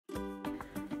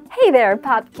Hey there,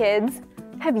 Pop Kids!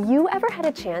 Have you ever had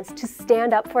a chance to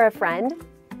stand up for a friend?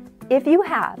 If you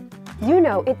have, you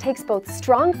know it takes both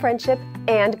strong friendship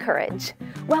and courage.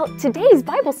 Well, today's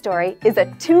Bible story is a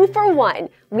 2-for-1.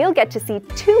 We'll get to see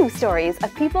 2 stories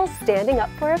of people standing up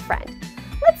for a friend.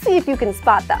 Let's see if you can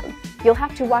spot them. You'll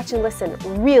have to watch and listen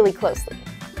really closely.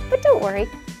 But don't worry,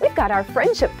 we've got our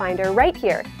friendship finder right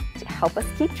here to help us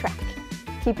keep track.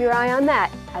 Keep your eye on that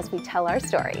as we tell our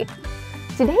story.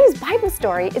 Today's Bible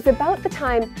story is about the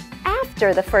time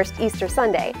after the first Easter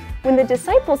Sunday, when the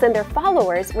disciples and their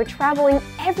followers were traveling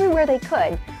everywhere they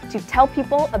could to tell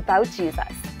people about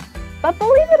Jesus. But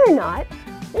believe it or not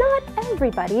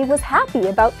everybody was happy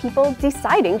about people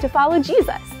deciding to follow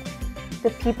Jesus. The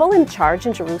people in charge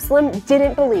in Jerusalem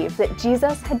didn't believe that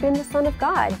Jesus had been the Son of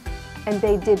God, and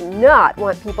they did not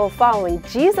want people following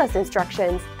Jesus'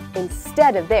 instructions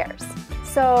instead of theirs.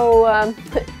 So,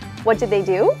 what did they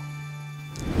do?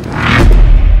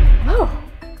 Oh,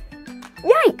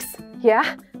 yikes!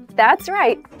 Yeah, that's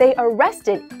right. They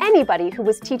arrested anybody who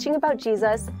was teaching about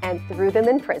Jesus and threw them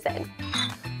in prison.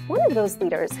 One of those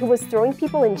leaders who was throwing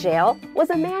people in jail was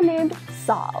a man named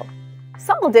Saul.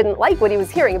 Saul didn't like what he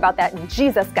was hearing about that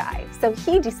Jesus guy, so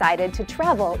he decided to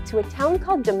travel to a town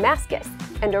called Damascus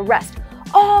and arrest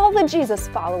all the Jesus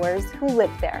followers who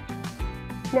lived there.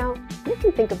 Now, you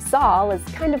can think of Saul as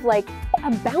kind of like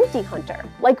a bounty hunter,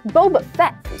 like Boba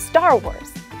Fett from Star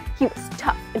Wars. He was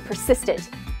tough and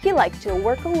persistent. He liked to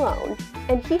work alone,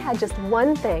 and he had just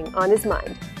one thing on his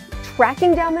mind: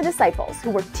 tracking down the disciples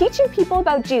who were teaching people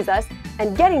about Jesus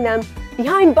and getting them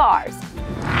behind bars.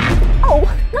 Oh,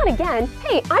 not again.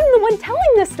 Hey, I'm the one telling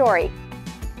this story.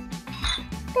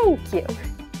 Thank you.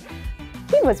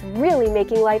 He was really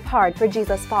making life hard for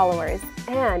Jesus' followers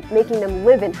and making them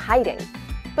live in hiding.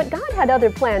 But God had other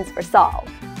plans for Saul.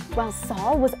 While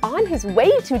Saul was on his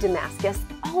way to Damascus,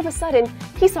 all of a sudden,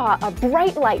 he saw a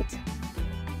bright light.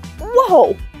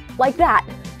 Whoa! Like that.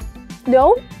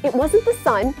 No, it wasn't the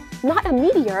sun, not a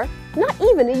meteor, not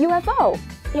even a UFO.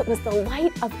 It was the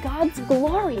light of God's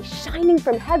glory shining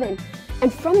from heaven.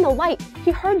 And from the light,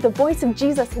 he heard the voice of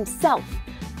Jesus himself.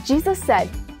 Jesus said,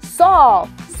 "Saul,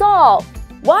 Saul,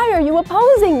 why are you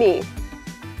opposing me?"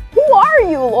 "Who are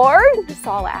you, Lord?"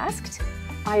 Saul asked.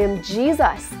 "I am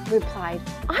Jesus," replied.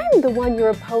 "I'm the one you're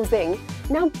opposing.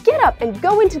 Now get up and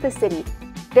go into the city.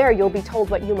 There you'll be told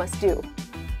what you must do."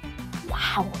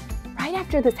 Wow! Right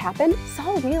after this happened,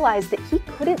 Saul realized that he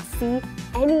couldn't see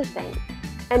anything.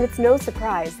 And it's no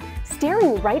surprise.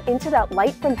 Staring right into that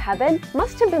light from heaven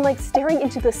must have been like staring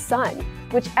into the sun,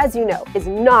 which, as you know, is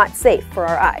not safe for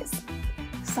our eyes.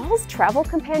 Saul's travel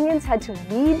companions had to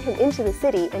lead him into the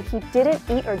city, and he didn't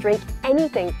eat or drink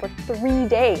anything for 3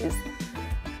 days.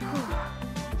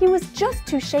 He was just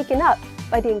too shaken up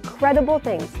by the incredible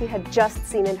things he had just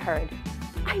seen and heard.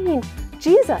 I mean,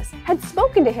 Jesus had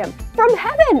spoken to him from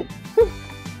heaven!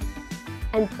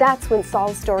 And that's when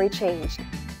Saul's story changed,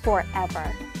 forever.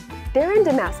 There in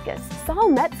Damascus, Saul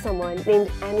met someone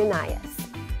named Ananias.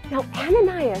 Now,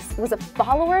 Ananias was a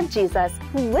follower of Jesus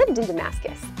who lived in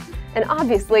Damascus. And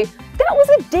obviously, that was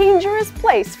a dangerous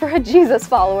place for a Jesus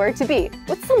follower to be,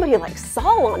 with somebody like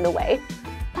Saul on the way.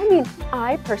 I mean,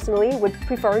 I personally would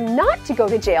prefer not to go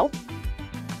to jail.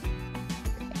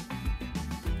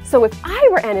 So if I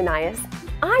were Ananias,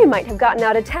 I might have gotten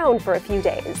out of town for a few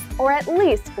days, or at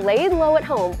least laid low at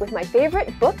home with my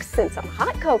favorite books and some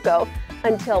hot cocoa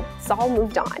until Saul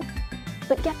moved on.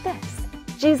 But get this,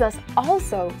 Jesus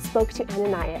also spoke to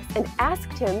Ananias and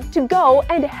asked him to go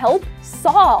and help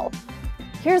Saul.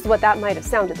 Here's what that might have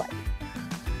sounded like.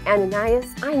 "Ananias,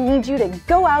 I need you to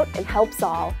go out and help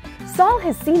Saul. Saul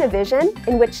has seen a vision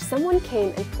in which someone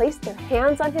came and placed their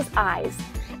hands on his eyes,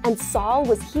 and Saul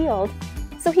was healed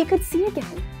so he could see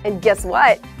again. And guess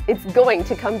what? It's going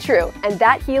to come true, and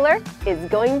that healer is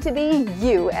going to be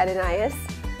you, Ananias."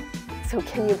 So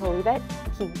can you believe it?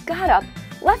 He got up,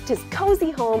 left his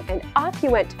cozy home, and off he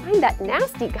went to find that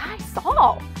nasty guy,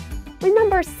 Saul.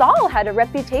 Remember, Saul had a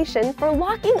reputation for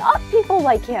locking up people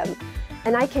like him.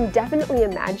 And I can definitely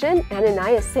imagine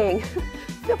Ananias saying,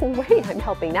 "No way I'm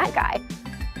helping that guy."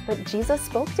 But Jesus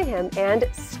spoke to him and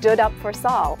stood up for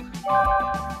Saul.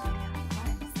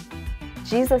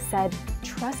 Jesus said,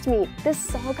 "Trust me, this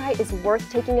Saul guy is worth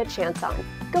taking a chance on.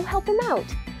 Go help him out."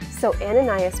 So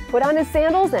Ananias put on his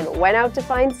sandals and went out to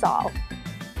find Saul.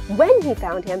 When he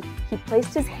found him, he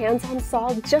placed his hands on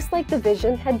Saul just like the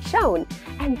vision had shown,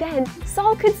 and then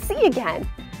Saul could see again.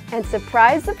 And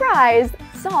surprise, surprise,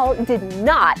 Saul did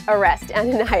not arrest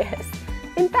Ananias.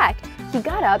 In fact, he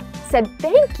got up, said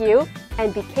thank you,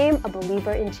 and became a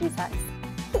believer in Jesus.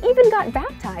 He even got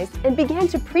baptized and began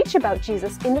to preach about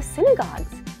Jesus in the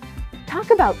synagogues. Talk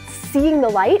about seeing the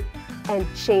light and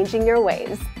changing your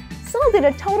ways. Saul did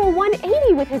a total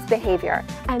 180 with his behavior,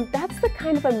 and that's the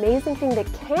kind of amazing thing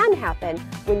that can happen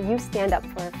when you stand up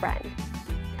for a friend.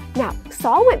 Now,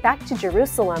 Saul went back to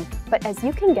Jerusalem, but as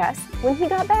you can guess, when he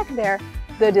got back there,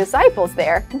 the disciples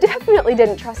there definitely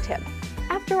didn't trust him.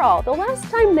 After all, the last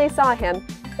time they saw him,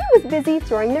 he was busy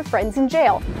throwing their friends in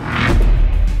jail.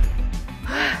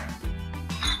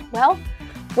 Well,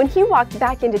 when he walked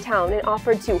back into town and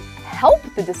offered to help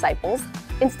the disciples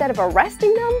instead of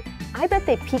arresting them, I bet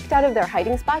they peeked out of their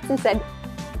hiding spots and said,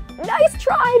 "Nice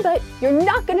try, but you're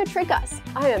not going to trick us.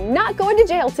 I am not going to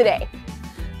jail today."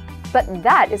 But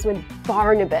that is when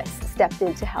Barnabas stepped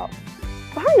in to help.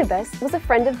 Barnabas was a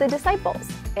friend of the disciples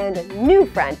and a new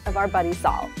friend of our buddy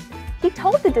Saul. He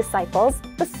told the disciples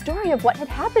the story of what had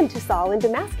happened to Saul in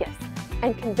Damascus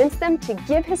and convinced them to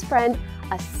give his friend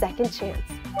a second chance.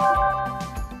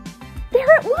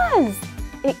 There it was!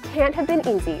 It can't have been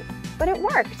easy, but it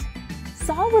worked.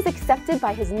 Saul was accepted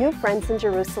by his new friends in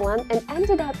Jerusalem and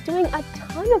ended up doing a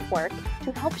ton of work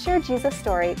to help share Jesus'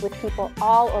 story with people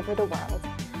all over the world.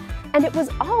 And it was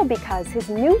all because his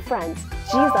new friends,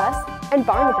 Jesus and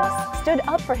Barnabas, stood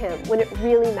up for him when it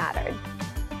really mattered.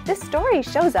 This story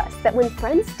shows us that when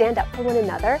friends stand up for one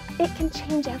another, it can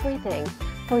change everything.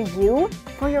 For you,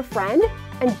 for your friend,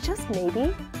 and just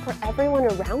maybe for everyone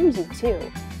around you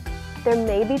too. There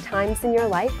may be times in your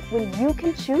life when you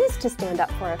can choose to stand up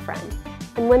for a friend.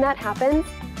 And when that happens,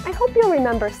 I hope you'll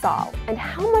remember Saul and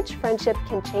how much friendship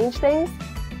can change things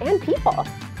and people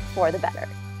for the better.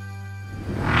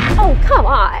 Oh, come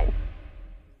on!